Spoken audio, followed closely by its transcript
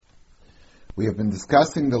We have been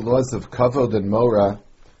discussing the laws of kavod and mora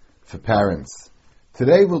for parents.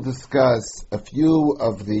 Today we'll discuss a few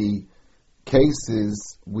of the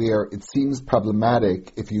cases where it seems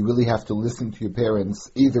problematic if you really have to listen to your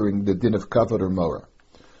parents, either in the din of kavod or mora.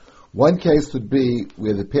 One case would be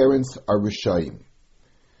where the parents are rishayim.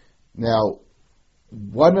 Now,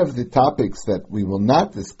 one of the topics that we will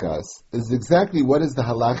not discuss is exactly what is the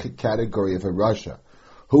halachic category of a rasha.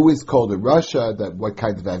 Who is called a rasha? That what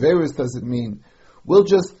kind of averis does it mean? We'll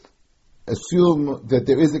just assume that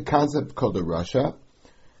there is a concept called a rasha,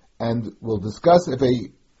 and we'll discuss if a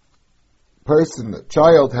person, a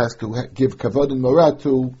child, has to give kavod and mora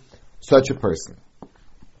to such a person.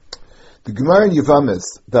 The Gemara in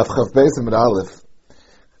Yevamis, Daf Chav Beis Amud Aleph,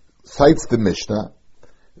 cites the Mishnah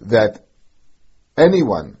that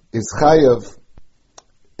anyone is chayav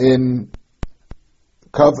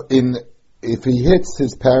if he hits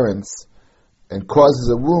his parents and causes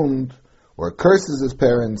a wound or curses his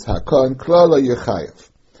parents, hakol and klala yechayev.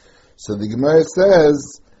 So the Gemara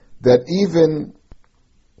says that even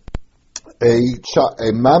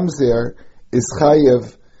a mamzer is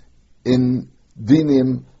chayev in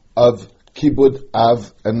dinim of kibud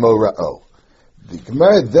av and mora'o. The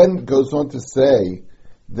Gemara then goes on to say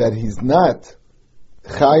that he's not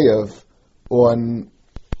chayev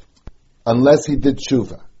unless he did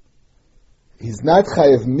tshuva. He's not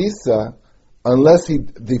chayev misa unless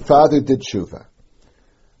the father did tshuva.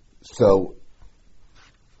 So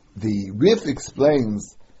the Rif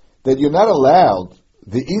explains that you're not allowed,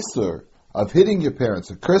 the isur of hitting your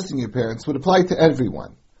parents or cursing your parents would apply to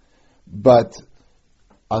everyone. But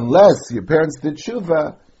unless your parents did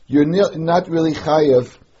tshuva, you're not really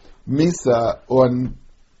chayev misa on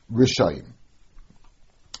rishayim.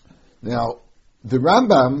 Now, the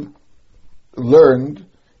Rambam learned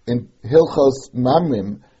in Hilchos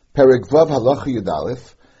Mamrim, Perek Vav Halacha Yud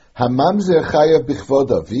Aleph, Hamamzer chayav bichvod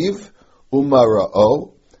aviv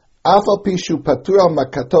umara'o, afal pishu patur al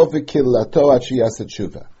makato v'killato ad sheyaseh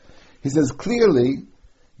tshuva. He says clearly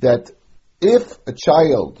that if a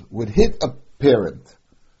child would hit a parent,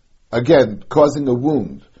 again causing a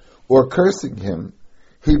wound or cursing him,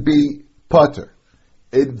 he'd be patur.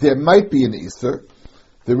 There might be an isur.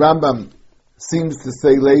 The Rambam seems to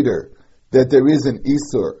say later that there is an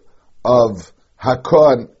isur of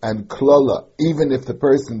hakon and klola, even if the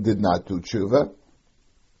person did not do tshuva.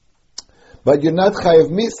 But you're not chayav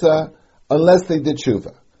misa unless they did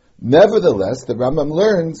tshuva. Nevertheless, the Rambam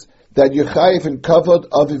learns that you're chayav in kavod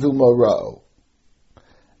aviv u'mora'o,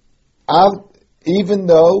 even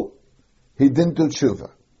though he didn't do tshuva.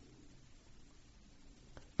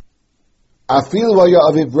 Afil v'ya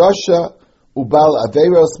aviv rasha ubal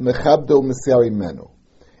averos mechabdo misari menu.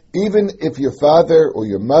 Even if your father or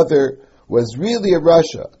your mother was really a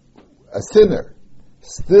rasha, a sinner,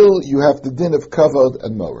 still you have the din of kavod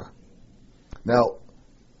and mora. Now,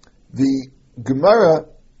 the Gemara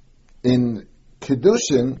in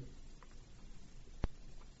Kedushin,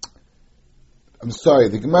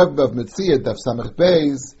 the Gemara of Metzia, Daf Samech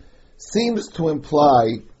Beis, seems to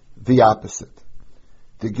imply the opposite.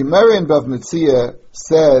 The Gemara in Bav Metzia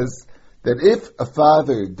says that if a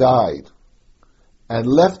father died and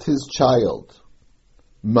left his child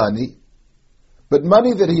money, but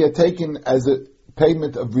money that he had taken as a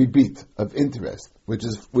payment of ribit, of interest,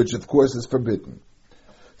 which of course is forbidden.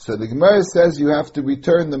 So the Gemara says you have to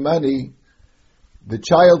return the money, the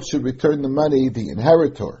child should return the money, the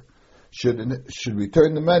inheritor should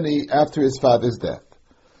return the money after his father's death.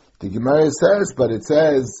 The Gemara says, but it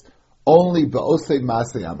says, only ba'osei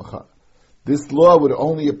masei amcha. This law would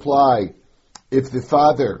only apply if the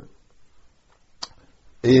father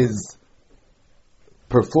is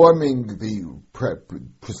performing the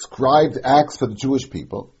prescribed acts for the Jewish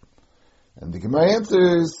people. And the Gemara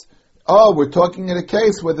answers, we're talking in a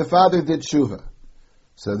case where the father did tshuva.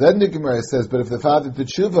 So then the Gemara says, but if the father did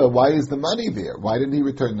tshuva, why is the money there? Why didn't he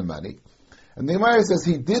return the money? And the Gemara says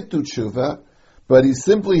he did do tshuva, but he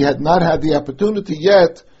simply had not had the opportunity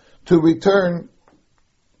yet to return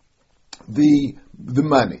the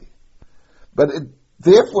money. But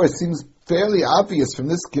therefore it seems fairly obvious from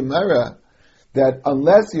this Gemara that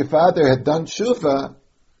unless your father had done tshuva,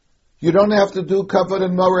 you don't have to do kavod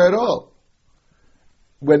and mora at all.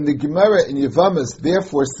 When the Gemara in Yevamis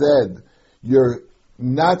therefore said you're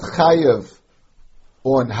not chayav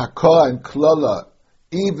on hakah and klala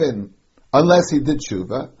even unless he did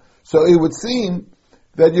tshuva, so it would seem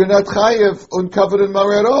that you're not chayav on kavod and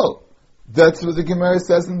mora at all. That's what the Gemara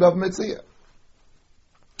says in Bav Metzia.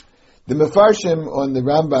 The Mefarshim on the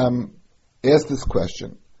Rambam asked this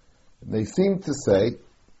question. They seem to say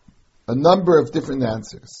a number of different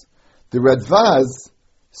answers. The Radvaz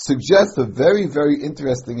suggests a very, very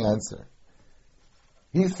interesting answer.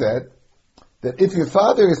 He said that if your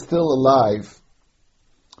father is still alive,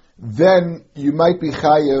 then you might be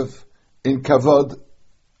chayev in kavod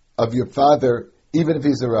of your father, even if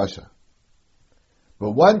he's a rasha.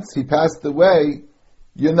 But once he passed away,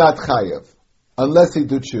 you're not chayev, unless he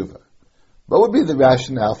do tshuva. What would be the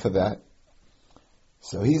rationale for that?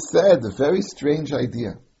 So he said a very strange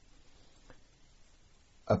idea.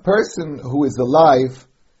 A person who is alive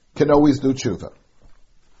can always do tshuva.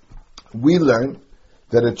 We learn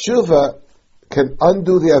that a tshuva can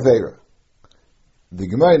undo the avera. The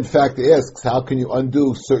Gemara, in fact, asks, how can you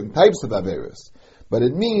undo certain types of averas? But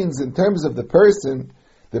it means, in terms of the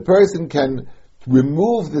person can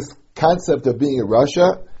remove this concept of being a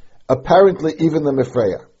rasha, apparently even the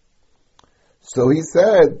mefreya. So he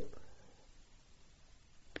said,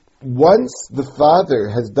 once the father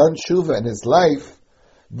has done tshuva in his life,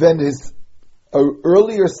 then his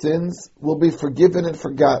earlier sins will be forgiven and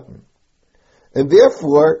forgotten. And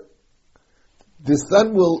therefore, the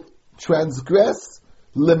son will transgress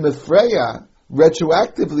lemefreya,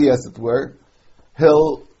 retroactively as it were,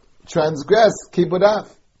 he'll transgress kibbutz.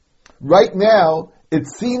 Right now, it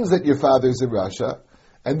seems that your father's a rasha,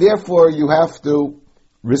 and therefore you have to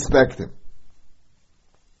respect him.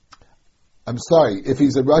 I'm sorry, if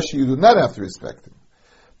he's a rasha, you do not have to respect him.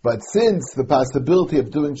 But since the possibility of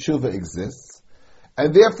doing tshuva exists,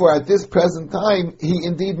 and therefore at this present time, he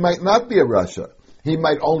indeed might not be a rasha. He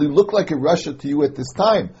might only look like a rasha to you at this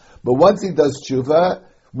time. But once he does tshuva,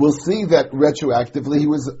 we'll see that retroactively he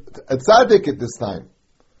was a tzaddik at this time.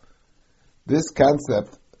 This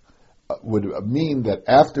concept would mean that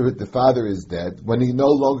after the father is dead, when he no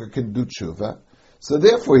longer can do tshuva, so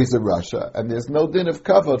therefore he's a rasha, and there's no din of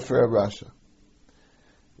kavod for a rasha.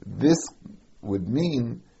 This would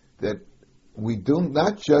mean that we do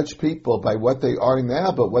not judge people by what they are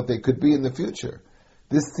now, but what they could be in the future.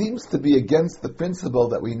 This seems to be against the principle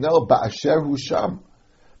that we know, ba'asher hu sham.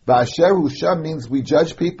 Ba'asher hu sham means we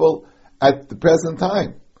judge people at the present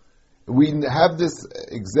time. We have this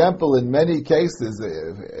example in many cases.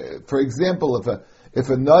 For example, if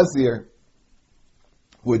a nazir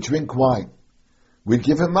would drink wine, we'd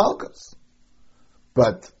give him malchus.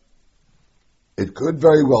 But it could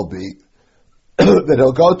very well be that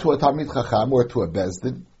he'll go to a Talmid Chacham or to a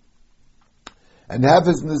Bezdin and have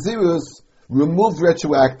his nazirus removed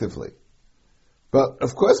retroactively. But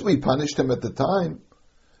of course we punished him at the time.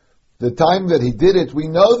 The time that he did it, we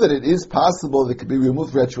know that it is possible that it could be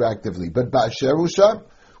removed retroactively. But Ba'asher hu sham,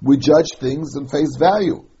 we judge things on face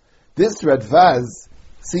value. This Radvaz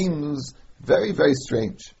seems very, very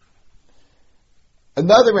strange.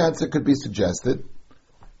 Another answer could be suggested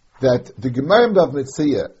that the Gemara in Bava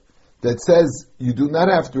Metzia that says you do not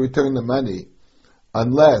have to return the money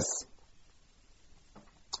unless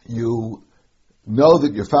you know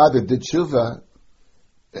that your father did tshuva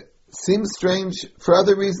seems strange for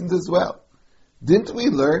other reasons as well. Didn't we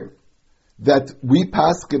learn that we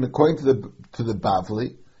paskin according to the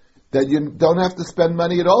Bavli that you don't have to spend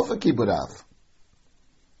money at all for kibbutz?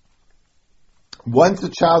 Once a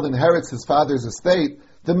child inherits his father's estate,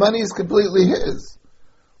 the money is completely his.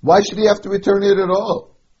 Why should he have to return it at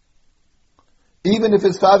all? Even if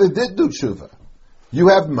his father did do tshuva, you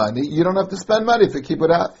have money, you don't have to spend money for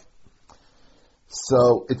kibbutz.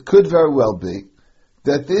 So it could very well be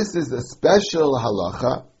that this is a special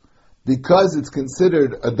halacha because it's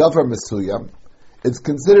considered a davar mesuyam, it's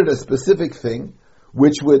considered a specific thing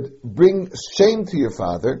which would bring shame to your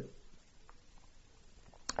father,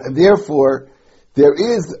 and therefore there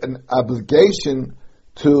is an obligation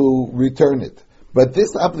to return it. But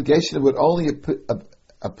this obligation would only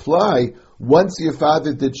apply once your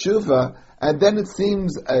father did tshuva, and then it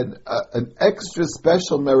seems an extra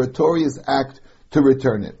special meritorious act to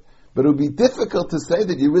return it. But it would be difficult to say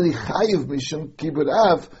that you really chayiv mishum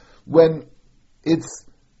kibbutz when it's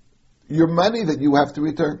your money that you have to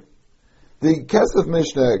return. The Kesef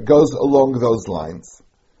Mishnah goes along those lines.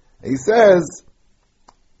 He says,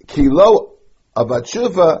 Kilo avat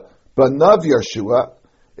shuva banav Yeshua.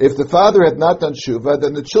 If the father had not done shuva,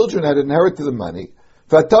 then the children had inherited the money.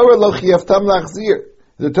 V'Torah lo chiyavtam lachzir.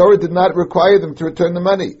 The Torah did not require them to return the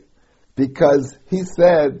money because he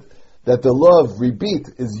said that the law of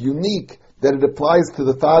ribit is unique, that it applies to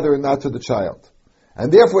the father and not to the child.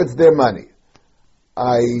 And therefore it's their money.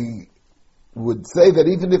 I would say that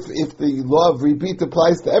even if the law of ribit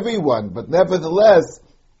applies to everyone, but nevertheless,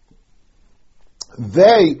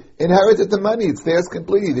 they inherited the money. It's theirs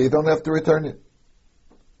completely. They don't have to return it.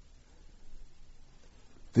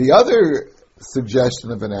 The other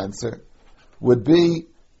suggestion of an answer would be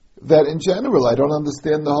that in general, I don't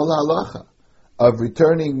understand the whole halacha. of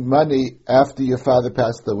returning money after your father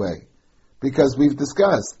passed away? Because we've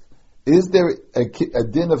discussed, is there a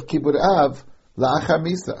din of Kibbud Av la'achar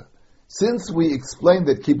misa? Since we explained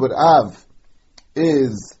that Kibbud Av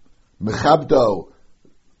is mechabdo,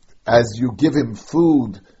 as you give him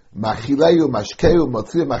food, machileyu, mashkeu,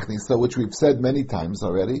 motziu, machnisa, which we've said many times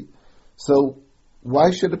already, so why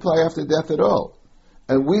should it apply after death at all?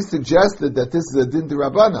 And we suggested that this is a din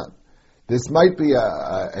d'Rabbanan. This might be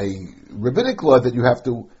a rabbinic law that you have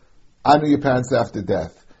to honor your parents after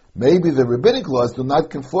death. Maybe the rabbinic laws do not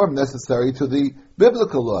conform necessarily to the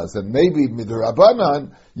biblical laws, and maybe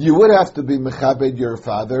midrabanan you would have to be mechabed your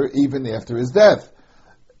father even after his death.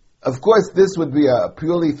 Of course, this would be a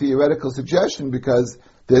purely theoretical suggestion because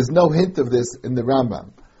there's no hint of this in the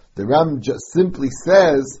Rambam. The Rambam just simply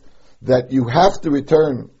says that you have to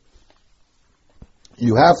return,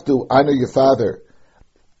 you have to honor your father,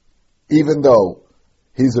 even though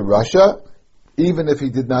he's a rasha, even if he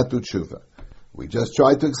did not do tshuva. We just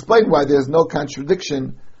tried to explain why there's no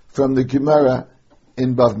contradiction from the Gemara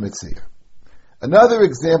in Bav Metzia. Another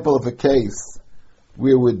example of a case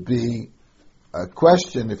where would be a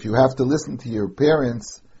question if you have to listen to your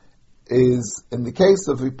parents is in the case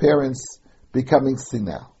of your parents becoming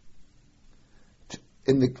senile.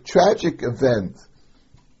 In the tragic event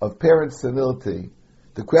of parent senility,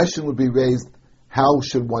 the question would be raised, how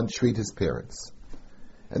should one treat his parents?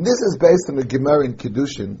 And this is based on the Gemara in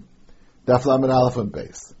Kiddushin, Daf Lamed Aleph and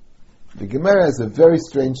Beis. The Gemara has a very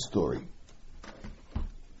strange story.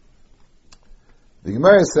 The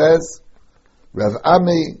Gemara says, Rav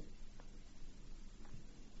Asi,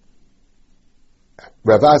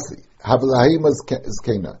 Havlahim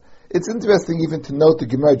Zkena. It's interesting even to note the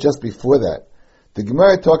Gemara just before that. The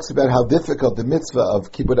Gemara talks about how difficult the mitzvah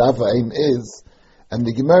of Kibbud Av V'Aim is, and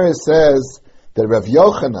the Gemara says that Rav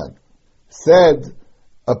Yochanan said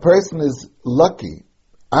a person is lucky,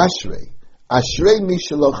 Ashrei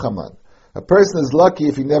Mishalo Chaman. A person is lucky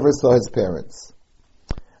if he never saw his parents.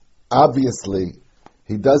 Obviously,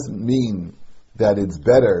 he doesn't mean that it's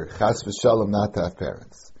better, chas v'shalom, not to have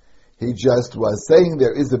parents. He just was saying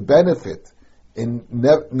there is a benefit in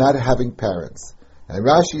not having parents. And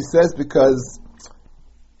Rashi says because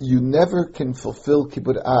you never can fulfill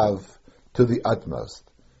Kibbud Av to the utmost.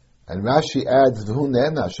 And Rashi adds, V'hu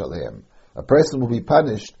ne'ena shalehem. A person will be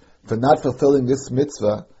punished for not fulfilling this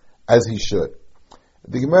mitzvah as he should.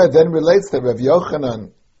 The Gemara then relates that Rav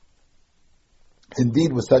Yochanan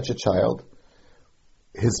indeed was such a child.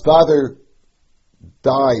 His father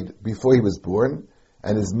died before he was born,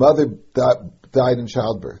 and his mother died in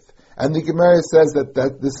childbirth. And the Gemara says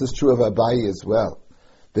that this is true of Abaye as well.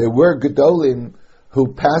 There were Gedolim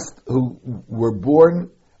who were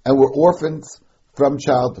born and were orphans from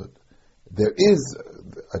childhood. There is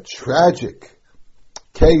a tragic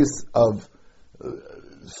case of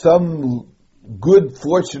some good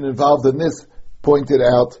fortune involved in this, pointed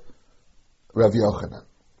out Rav Yochanan.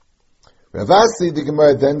 Rav Asi, the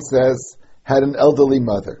Gemara then says, had an elderly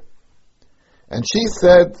mother. And she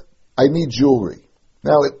said, I need jewelry.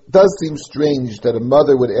 Now, it does seem strange that a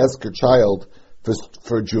mother would ask her child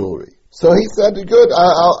for jewelry. So he said, good,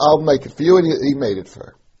 I'll make it for you, and he made it for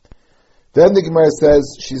her. Then the Gemara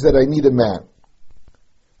says, she said, I need a man.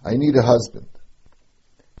 I need a husband.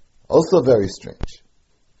 Also very strange.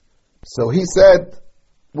 So he said,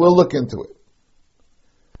 we'll look into it.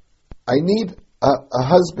 I need a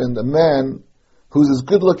husband, a man, who's as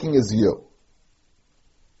good looking as you.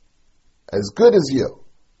 As good as you.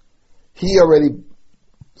 He already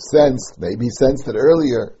sensed, maybe he sensed it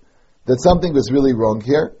earlier, that something was really wrong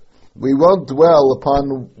here. We won't dwell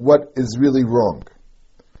upon what is really wrong.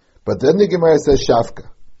 But then the Gemara says, Shafka.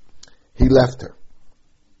 He left her.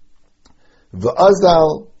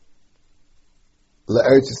 V'azal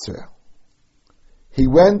la'eretz Yisrael. He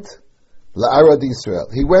went la'arad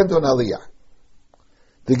Yisrael. He went on Aliyah.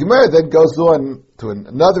 The Gemara then goes on to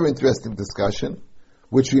another interesting discussion,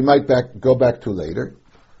 which we might go back to later.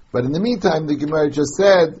 But in the meantime, the Gemara just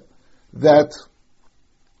said that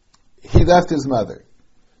he left his mother.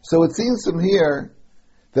 So it seems from here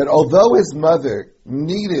that although his mother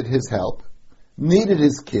needed his help, needed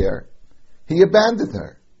his care, he abandoned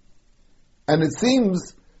her. And it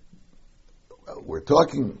seems, we're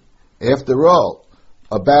talking, after all,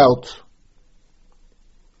 about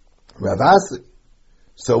Rav Asi.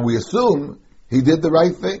 So we assume he did the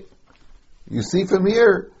right thing. You see from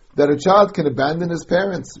here that a child can abandon his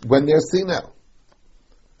parents when they're senile.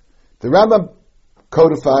 The Rambam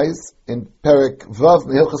codifies in Perek Vav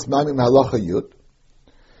Mehilchas Mamim Halacha Yud,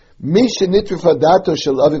 Misha Nitrifa Dato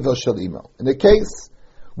Shel Aviv or Shel Imo. In a case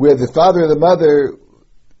where the father or the mother,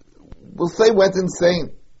 we'll say, went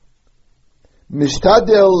insane.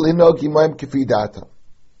 Mishtadel linog imayim kefi datam.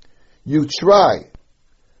 You try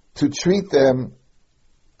to treat them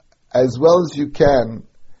as well as you can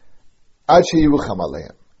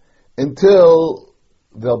until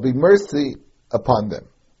there'll be mercy upon them.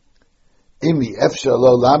 If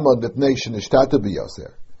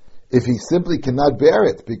he simply cannot bear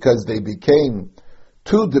it because they became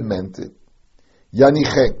too demented,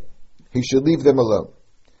 he should leave them alone.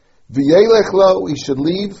 He should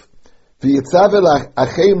leave. He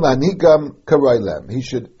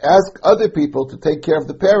should ask other people to take care of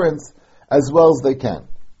the parents as well as they can.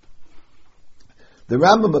 The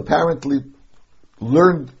Rambam apparently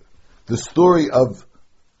learned the story of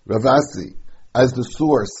Ravasi as the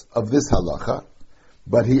source of this halacha,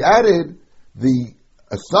 but he added the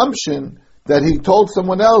assumption that he told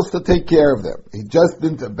someone else to take care of them. He just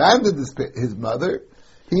didn't abandon his mother.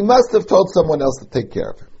 He must have told someone else to take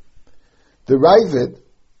care of him. The Ravid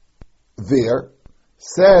there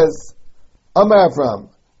says, Amar Avram,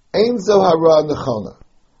 Ein Zohara Nechona.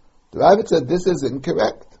 The Ravid said this is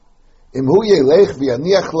incorrect.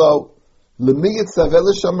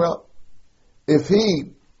 If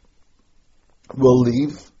he will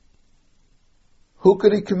leave, who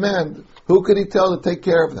could he command? Who could he tell to take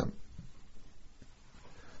care of them?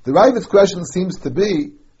 The Ravid's question seems to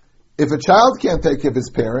be, if a child can't take care of his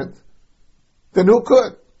parent, then who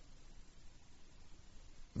could?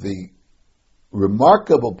 The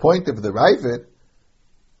remarkable point of the Ravid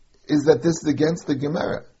is that this is against the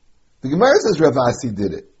Gemara. The Gemara says Ravasi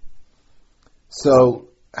did it. So,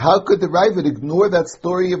 how could the Ravid ignore that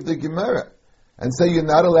story of the Gemara and say you're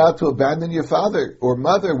not allowed to abandon your father or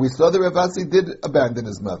mother? We saw that Ravasi did abandon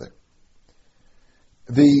his mother.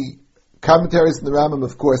 The commentaries in the Rambam,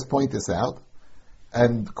 of course, point this out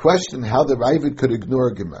and question how the Ravid could ignore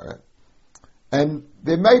a Gemara. And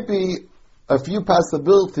there might be a few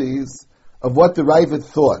possibilities of what the Ravid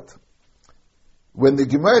thought. When the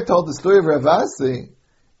Gemara told the story of Ravasi,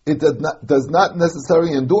 it does not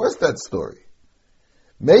necessarily endorse that story.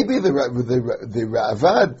 Maybe the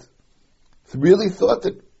Ravad really thought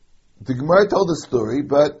that the Gemara told the story,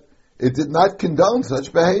 but it did not condone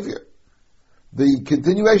such behavior. The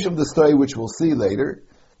continuation of the story, which we'll see later,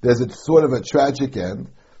 there's a sort of a tragic end.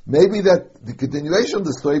 Maybe that the continuation of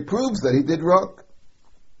the story proves that he did wrong.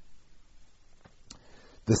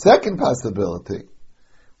 The second possibility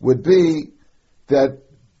would be that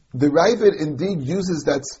the Ravid indeed uses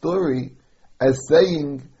that story as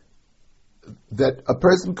saying that a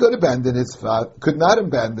person could abandon his father, could not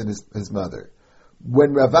abandon his mother.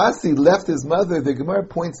 When Ravasi left his mother, the Gemara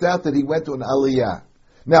points out that he went to an aliyah.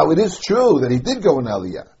 Now, it is true that he did go on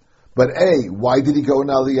aliyah, but A, why did he go on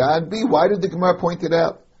aliyah? And B, why did the Gemara point it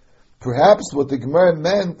out? Perhaps what the Gemara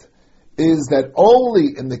meant is that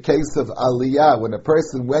only in the case of aliyah, when a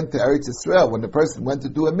person went to Eretz Yisrael, when a person went to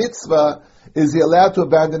do a mitzvah, is he allowed to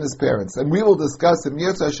abandon his parents. And we will discuss in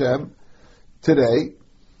Yirtzeh Hashem today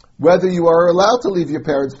whether you are allowed to leave your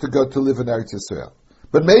parents to go to live in Eretz Yisrael.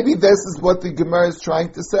 But maybe this is what the Gemara is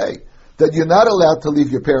trying to say, that you're not allowed to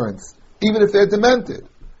leave your parents, even if they're demented.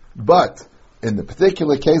 But in the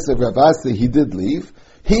particular case of Ravasi, he did leave.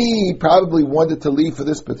 He probably wanted to leave for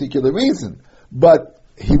this particular reason. But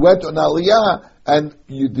he went on Aliyah, and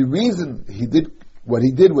the reason what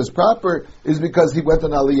he did was proper is because he went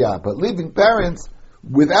on Aliyah. But leaving parents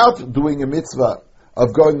without doing a mitzvah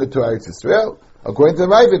of going to Eretz Yisrael, according to the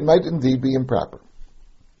Ravid, might indeed be improper.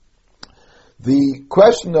 The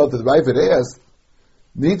question, though, that the Ravid asked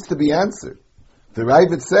needs to be answered. The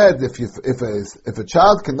Ravid said, if a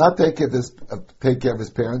child cannot take care of his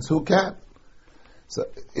parents, who can? So,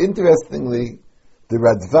 interestingly, the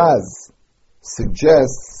Radvaz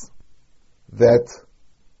suggests that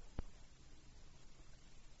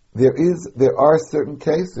there are certain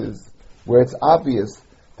cases where it's obvious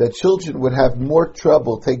that children would have more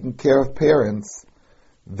trouble taking care of parents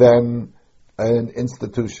than an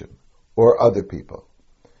institution or other people.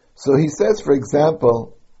 So he says, for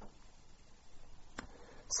example,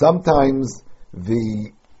 sometimes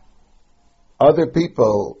the other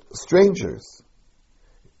people, strangers,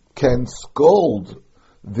 can scold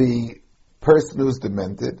the person who's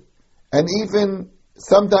demented and even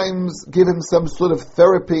sometimes give him some sort of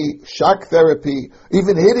therapy, shock therapy,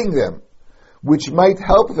 even hitting them, which might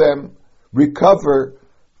help them recover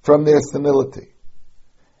from their senility.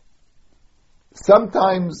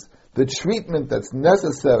 Sometimes the treatment that's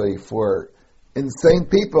necessary for insane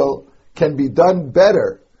people can be done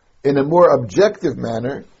better in a more objective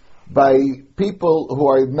manner by people who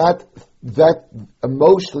are not that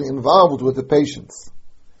emotionally involved with the patients.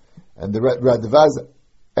 And the Radvaz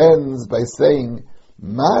ends by saying,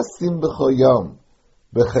 Masim b'choyom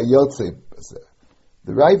b'chayotzim.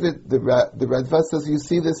 The Radva says you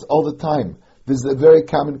see this all the time. This is a very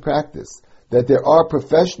common practice, that there are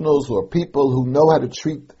professionals or people who know how to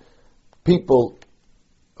treat people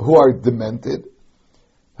who are demented,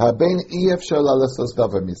 and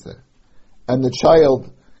the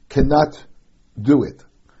child cannot do it.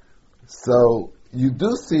 So you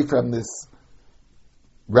do see from this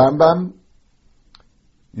Rambam,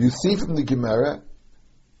 you see from the Gemara,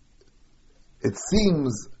 it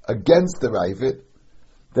seems against the Ravid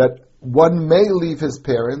that one may leave his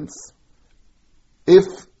parents if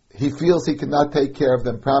he feels he cannot take care of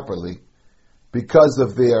them properly because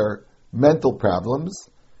of their mental problems,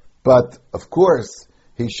 but of course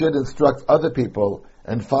he should instruct other people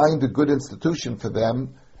and find a good institution for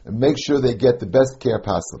them and make sure they get the best care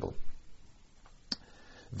possible.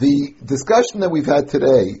 The discussion that we've had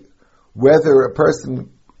today, whether a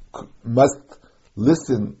person must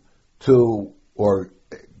listen to or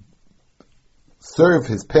serve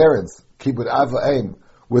his parents, kibbud av v'em,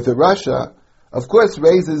 with a rasha, of course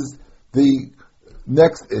raises the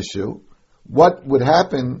next issue. What would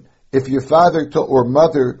happen if your father or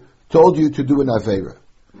mother told you to do an aveira,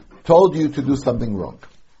 told you to do something wrong?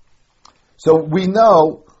 So we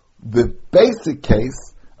know the basic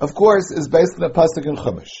case, of course, is based on a pasuk in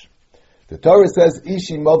Chumash. The Torah says,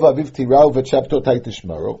 "Ishi mova aviv tirau v'chapto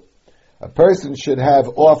tishmaru." A person should have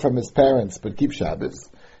off from his parents but keep Shabbos.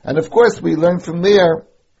 And of course, we learn from there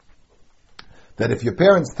that if your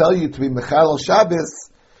parents tell you to be mechalel Shabbos,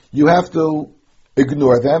 you have to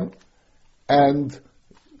ignore them and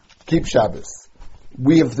keep Shabbos.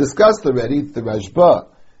 We have discussed already, the Rashba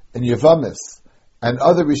and Yevamis and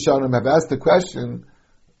other Rishonim have asked the question,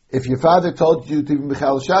 if your father told you to be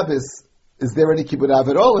mechalel Shabbos, is there any kibbud av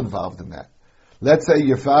at all involved in that? Let's say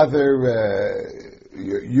your father,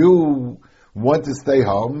 you want to stay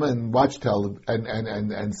home and watch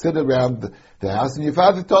and sit around the house, and your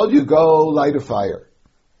father told you go light a fire.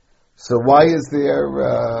 So why is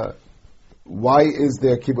there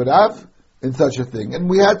kibbud av in such a thing? And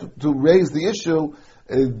we had to raise the issue: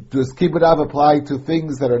 does kibbud av apply to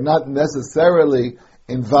things that are not necessarily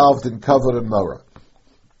involved in kavod and mora?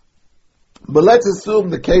 But let's assume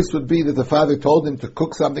the case would be that the father told him to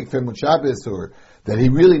cook something for him on Shabbos, or that he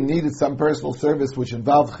really needed some personal service which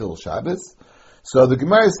involved Chil Shabbos. So the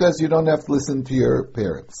Gemara says you don't have to listen to your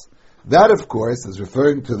parents. That, of course, is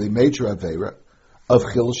referring to the major Aveira of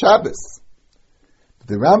Chil Shabbos.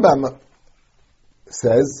 The Rambam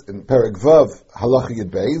says in Perek Vav, Halacha Yud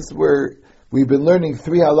Beis, where we've been learning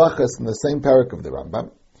 3 halachas in the same parak of the Rambam.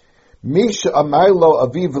 Misha amar lo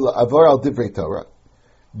aviv la'avor al divrei Torah,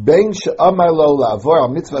 bein she'amar lo la'avor al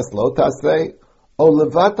mitzvahs lo taseh, o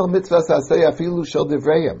levat al mitzvahs aseh afilu shel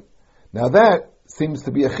divrayim. Now that seems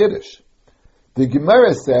to be a chiddush. The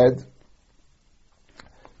Gemara said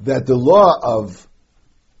that the law of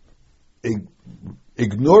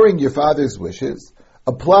ignoring your father's wishes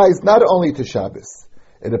applies not only to Shabbos.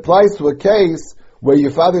 It applies to a case where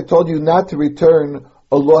your father told you not to return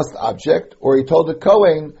a lost object, or he told a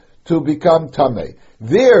Kohen to become Tameh.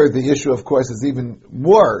 There, the issue, of course, is even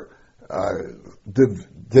more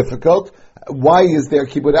difficult. Why is there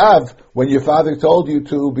kibbud av when your father told you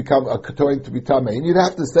to become a Kohen to be Tameh? And you'd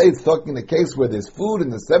have to say it's talking a case where there's food in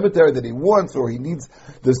the cemetery that he wants, or he needs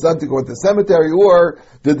the son to go into the cemetery, or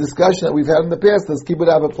the discussion that we've had in the past, does kibbud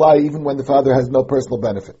av apply even when the father has no personal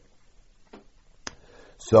benefit?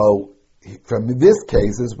 So, from these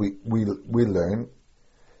cases, we learn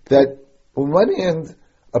that on one hand,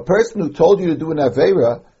 a person who told you to do an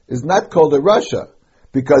Aveira is not called a Rasha,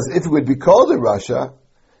 because if it would be called a Rasha,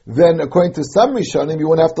 then according to some Rishonim, you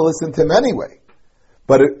won't have to listen to him anyway.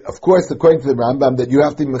 But of course, according to the Rambam, that you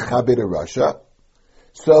have to mechabed a Rasha.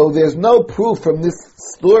 So there's no proof from this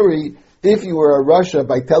story if you were a Rasha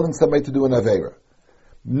by telling somebody to do an Aveira.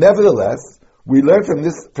 Nevertheless, we learn from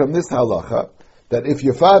this halacha that if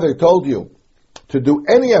your father told you to do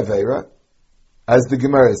any Aveira, as the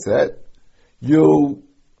Gemara said, you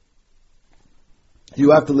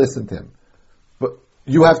have to listen to him. But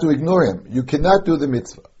you have to ignore him. You cannot do the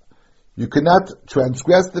mitzvah. You cannot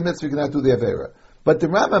transgress the mitzvah, you cannot do the Aveira. But the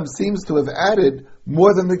Rambam seems to have added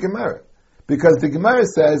more than the Gemara. Because the Gemara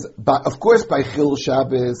says, of course by Chil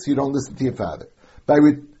Shabbos, you don't listen to your father.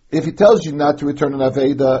 If he tells you not to return an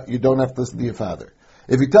Aveda, you don't have to listen to your father.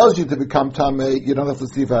 If he tells you to become Tameh, you don't have to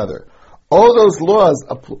listen to your father. All those laws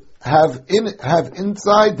have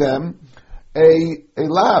inside them a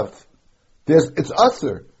lav. It's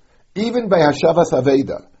usher. Even by Hashavas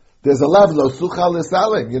Aveda, there's a lav lo sucha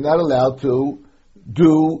l'salim. You're not allowed to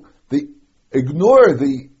ignore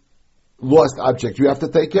the lost object. You have to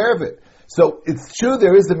take care of it. So it's true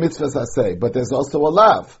there is a mitzvah saseh, but there's also a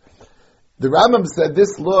lav. the Rambam said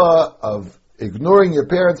this law of ignoring your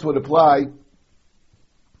parents would apply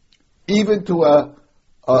even to a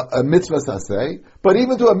mitzvah saseh, but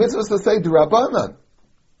even to a mitzvah saseh d'Rabbanan.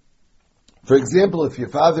 For example, if your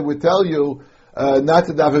father would tell you not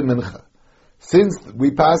to daven mincha, since we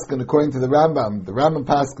paskin according to the Rambam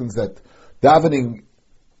paskins that davening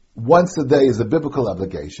once a day is a biblical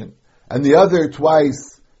obligation, and the other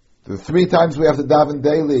twice, the 3 times we have to daven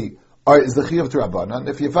daily, is the chiyuv d'Rabbanan.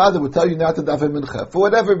 If your father would tell you not to daven mincha, for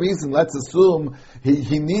whatever reason, let's assume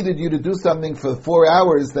he needed you to do something for 4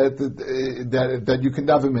 hours that you can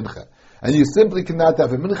daven mincha, and you simply cannot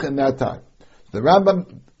daven mincha in that time. The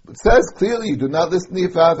Rambam says clearly you do not listen to your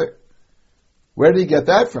father. Where did he get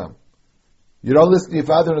that from? You don't listen to your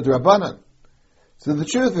father in the D'Rabbanan. So the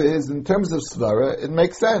truth is, in terms of svara, it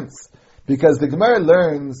makes sense, because the Gemara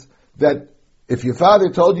learns that if your father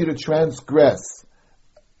told you to transgress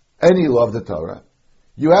any law of the Torah,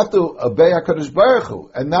 you have to obey HaKadosh Baruch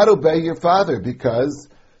Hu and not obey your father, because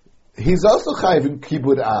he's also chayiv in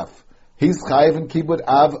kibud av. He's chayiv in kibud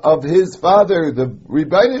av of his father, the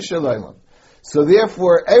Ribbono Shel Olam. So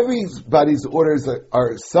therefore, everybody's orders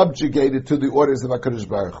are subjugated to the orders of HaKadosh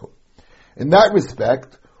Baruch Hu. In that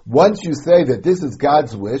respect, once you say that this is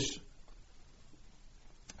God's wish,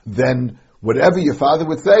 then whatever your father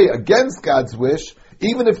would say against God's wish,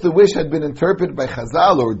 even if the wish had been interpreted by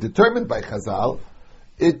Chazal or determined by Chazal,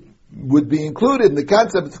 it would be included in the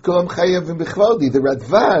concept of Kulam Chayav and B'chvodi. The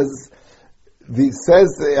Radvaz the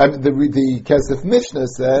Kesef Mishnah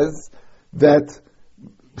says that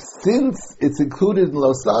since it's included in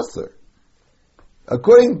Lo Saser,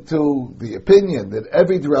 according to the opinion that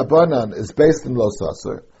every D'Rabbanan is based in Lo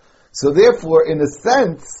Saser, so therefore, in a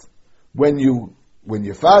sense, when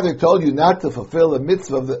your father told you not to fulfill a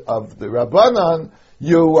mitzvah of the Rabbanan,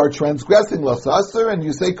 you are transgressing Lo Saser, and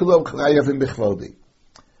you say Kulom Chayav and B'chvodi.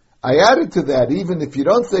 I added to that, even if you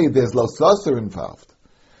don't say there's Lo Saser involved,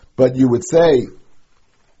 but you would say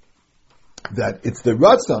that it's the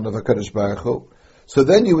Ratzon of HaKadosh Baruch Hu, so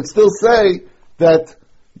then you would still say that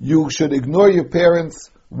you should ignore your parents'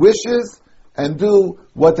 wishes and do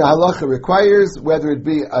what the halacha requires, whether it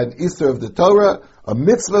be an Isser of the Torah, a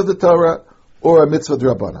mitzvah of the Torah, or a mitzvah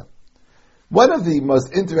d'Rabbanan. One of the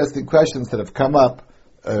most interesting questions that have come up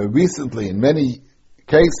recently in many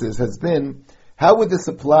cases has been, how would this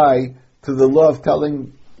apply to the law of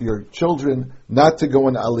telling your children not to go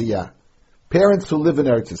on Aliyah? Parents who live in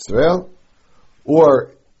Eretz Yisrael,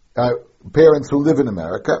 or parents who live in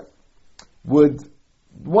America, would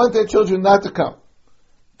want their children not to come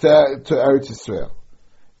to Eretz Yisrael.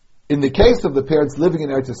 In the case of the parents living in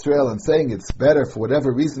Eretz Yisrael and saying it's better for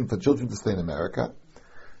whatever reason for children to stay in America,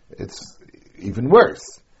 it's even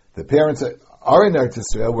worse. The parents are in Eretz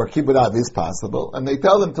Yisrael where kibbud av is possible, and they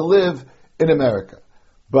tell them to live in America.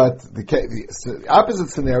 But the opposite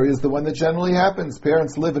scenario is the one that generally happens.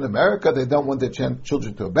 Parents live in America, they don't want their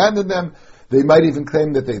children to abandon them. They might even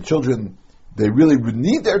claim that they really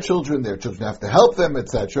need their children have to help them,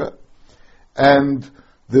 etc. And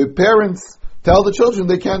the parents tell the children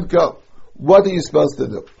they can't go. What are you supposed to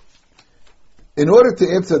do? In order to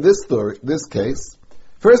answer this case,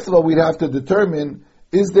 first of all, we'd have to determine,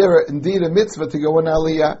 is there indeed a mitzvah to go on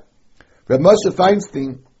Aliyah? Reb Moshe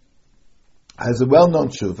Feinstein has a well-known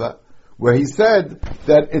tshuva where he said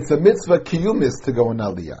that it's a mitzvah kiyumis to go on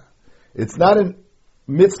Aliyah. It's not a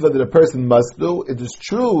mitzvah that a person must do. It is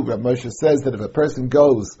true, Reb Moshe says, that if a person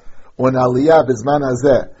goes on Aliyah bizman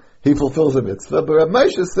hazeh, he fulfills a mitzvah, but Reb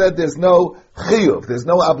Moshe said there's no chiyuv, there's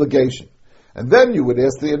no obligation. And then you would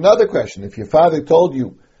ask another question. If your father told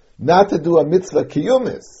you not to do a mitzvah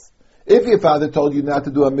kiyumis, if your father told you not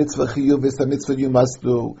to do a mitzvah chiyuvis, a mitzvah you must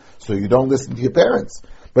do, so you don't listen to your parents.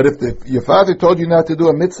 But if your father told you not to do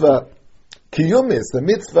a mitzvah kiyumis, a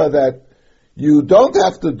mitzvah that you don't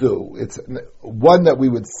have to do, it's one that we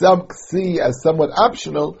would see as somewhat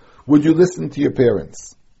optional, would you listen to your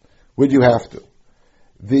parents? Would you have to?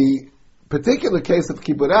 The particular case of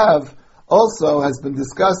Kibbud Av also has been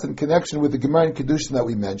discussed in connection with the Gemara in Kedushin that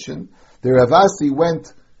we mentioned. The Rav Asi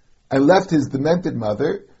went and left his demented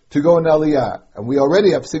mother to go in Aliyah. And we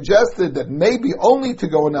already have suggested that maybe only to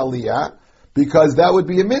go in Aliyah, because that would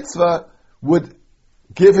be a mitzvah, would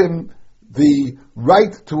give him the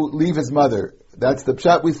right to leave his mother. That's the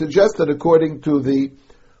pshat we suggested according to the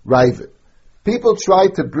Ravid. People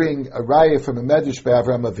tried to bring a raya from a medrash by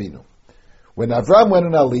Avraham Avinu. When Avram went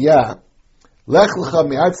on Aliyah, Lech lecha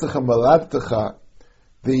mi'artzecha moladtecha,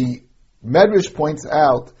 the medrash points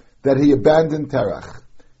out that he abandoned Terach.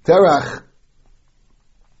 Terach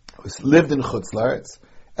lived in Chutz La'aretz,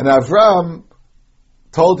 and Avram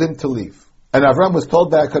told him to leave. And Avram was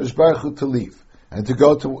told by HaKadosh Baruch Hu to leave. and to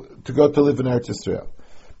go to live in Eretz Yisrael.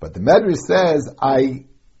 But the Medrash says, I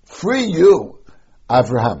free you,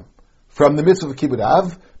 Avraham, from the mitzvah of Kibbud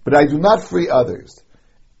Av, but I do not free others.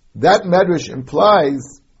 That Medrash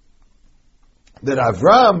implies that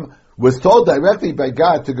Avram was told directly by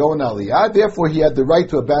God to go in Aliyah, therefore he had the right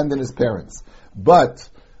to abandon his parents. But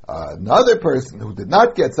another person who did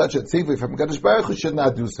not get such a tzivui from Kadosh Baruch Hu should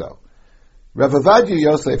not do so. Rav Avadia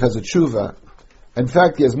Yosef has a tshuva. In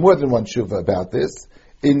fact, he has more than one tshuva about this.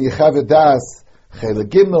 In Yechavedas Chelik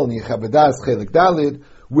Gimel, in Yechavedas Chelik Dalid,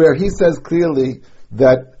 where he says clearly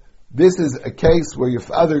that this is a case where your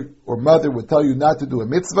father or mother would tell you not to do a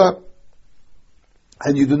mitzvah,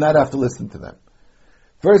 and you do not have to listen to them.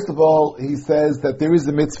 First of all, he says that there is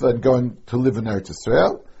a mitzvah in going to live in Eretz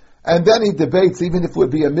Yisrael, and then he debates, even if it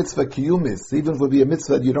would be a mitzvah kiyumis, even if it would be a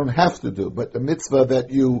mitzvah that you don't have to do, but a mitzvah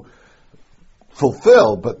that you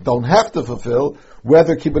fulfill, but don't have to fulfill,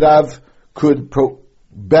 whether Kibbud Av could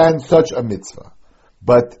ban such a mitzvah.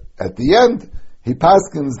 But at the end, he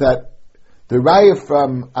paskins that the raya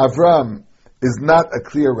from Avram is not a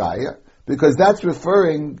clear raya, because that's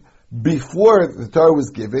referring before the Torah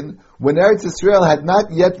was given, when Eretz Yisrael had not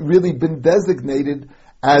yet really been designated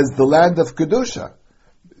as the land of Kedusha.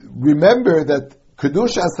 Remember that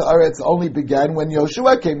Kedusha Haaretz only began when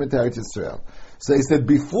Yoshua came into Eretz Yisrael. So he said,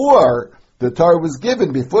 before the Torah was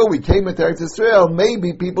given, before we came into Eretz Yisrael,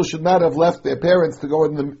 maybe people should not have left their parents to go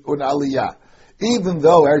in Aliyah. Even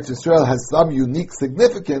though Eretz Yisrael has some unique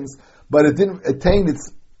significance, but it didn't attain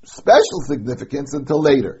its special significance until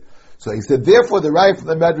later. So he said, therefore the raya from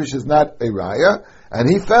the Medrash is not a raya, and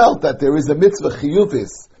he felt that there is a mitzvah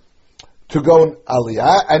chiyuvis to go in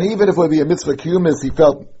Aliyah, and even if it would be a mitzvah kiyumis, he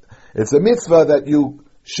felt it's a mitzvah that you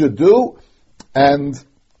should do, and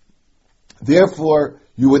therefore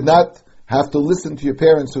you would not have to listen to your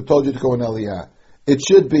parents who told you to go in Aliyah. It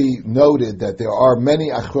should be noted that there are many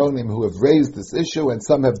achronim who have raised this issue, and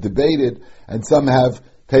some have debated, and some have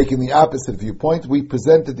taken the opposite viewpoint. We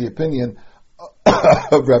presented the opinion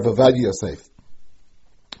of Rav Avadia Yosef.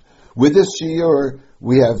 With this shiur,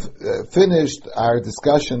 we have finished our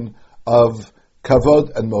discussion of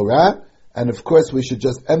kavod and morah, and of course we should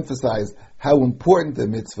just emphasize how important a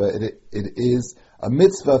mitzvah it is, a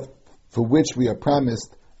mitzvah for which we are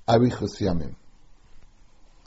promised arichus yamim.